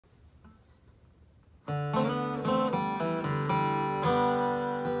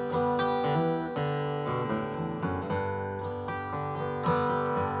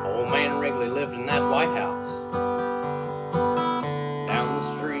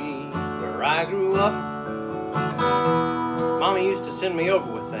Where I grew up, Mama used to send me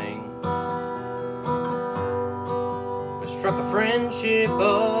over with things. We struck a friendship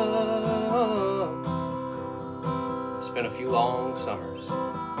up, spent a few long summers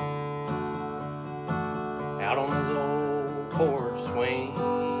out on his old porch swing.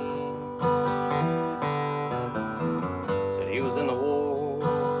 Said he was in the war,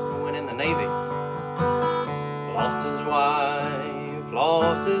 went in the Navy, lost his wife,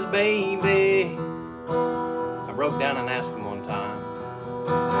 lost his baby. I broke down and asked him one time,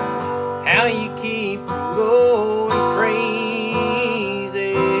 how you keep from going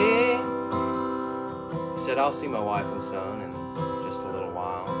crazy? He said, I'll see my wife and son in just a little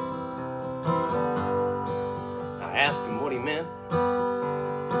while. I asked him what he meant.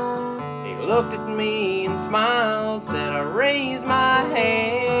 He looked at me and smiled, said, I raise my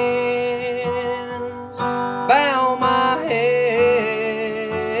hands, bow my head.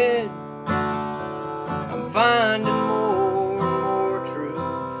 I'm finding more and more truth,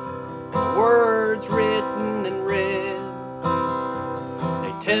 words written in red.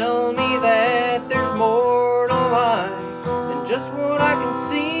 They tell me that there's more to life than just what I can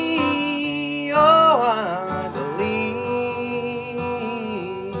see. Oh, I believe.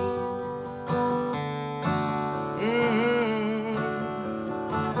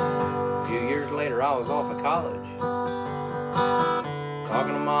 A few years later, I was off of college,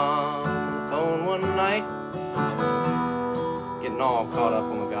 talking to Mom on the phone one night, getting all caught up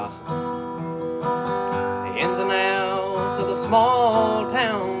on the gossip, the ins and outs of the small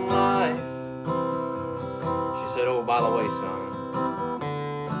town life. She said, oh, by the way, son,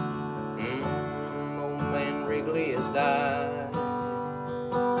 old man Wrigley has died.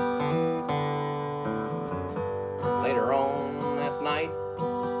 Later on that night,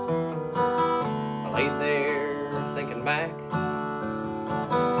 I laid there thinking back,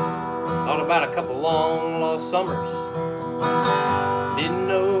 thought about a couple long lost summers. Didn't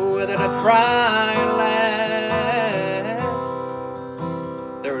know whether to cry or laugh.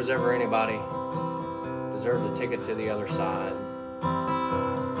 If there was ever anybody deserved a ticket to the other side,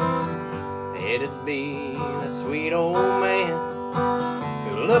 it'd be that sweet old man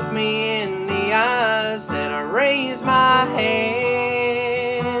who looked me in the eyes, said, I raise my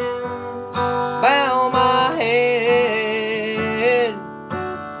hand, bow my head.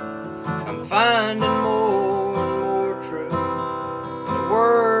 I'm finding more and more truth, the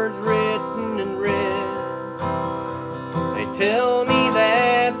words written in red. They tell me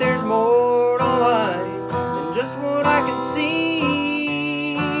that there's more to life than just what I can see.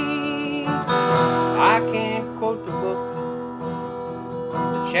 I can't quote the book,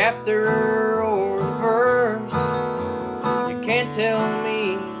 the chapter or the verse. You can't tell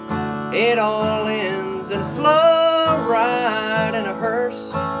me it all ends in a slow ride in a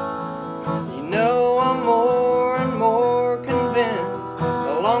hearse. You know I'm more and more convinced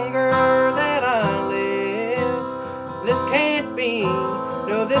the longer that I live. This can't be,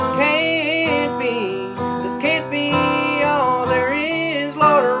 no, this can't be, this can't be all there is.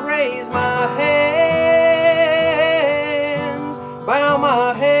 Lord, I raise my hands, bow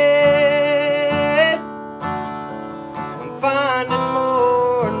my head. I'm finding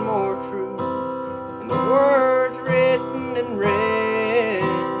more and more truth in the words written in red.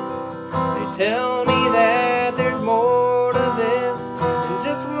 They tell me that there's more to this than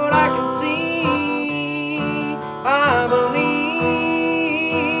just what I can see. I believe,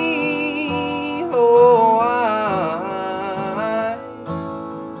 oh,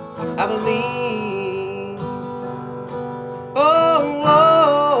 I believe, oh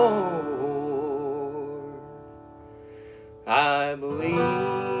Lord, I believe.